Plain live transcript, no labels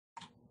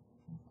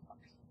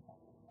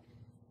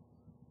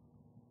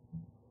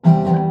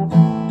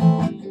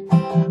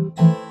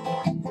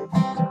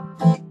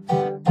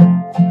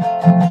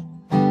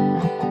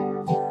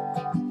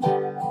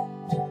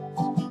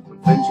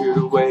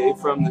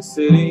from the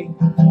city,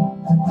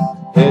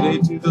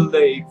 headed to the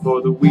lake for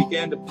the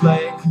weekend to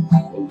play.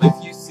 Well,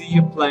 if you see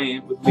a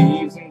plant with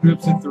leaves in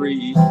groups of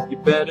 3, you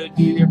better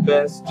do your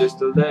best just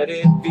to let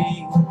it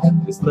be.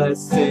 This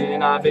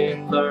lesson I've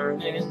been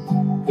learning,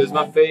 'cause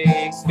my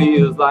face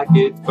feels like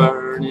it's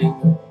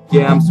burning.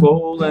 Yeah, I'm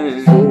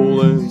swollen,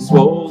 swollen,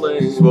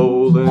 swollen,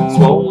 swollen,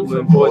 swollen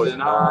from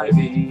poison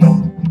ivy.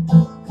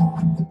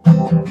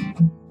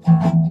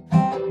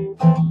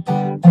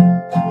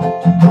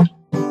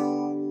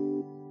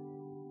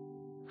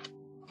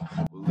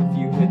 Well, if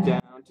you head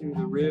down to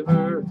the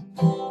river,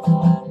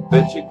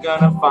 bet you're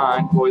gonna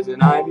find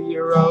poison ivy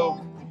or oak.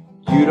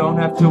 You don't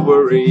have to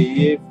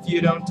worry if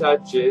you don't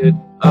touch it,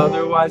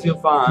 otherwise you'll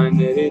find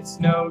that it's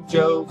no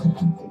joke.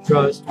 And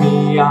trust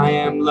me, I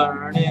am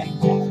learning,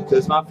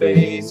 'cause my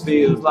face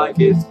feels like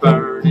it's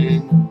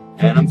burning.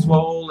 And I'm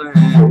swollen,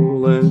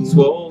 swollen,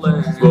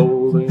 swollen,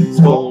 swollen,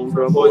 swollen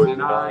from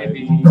poison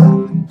ivy.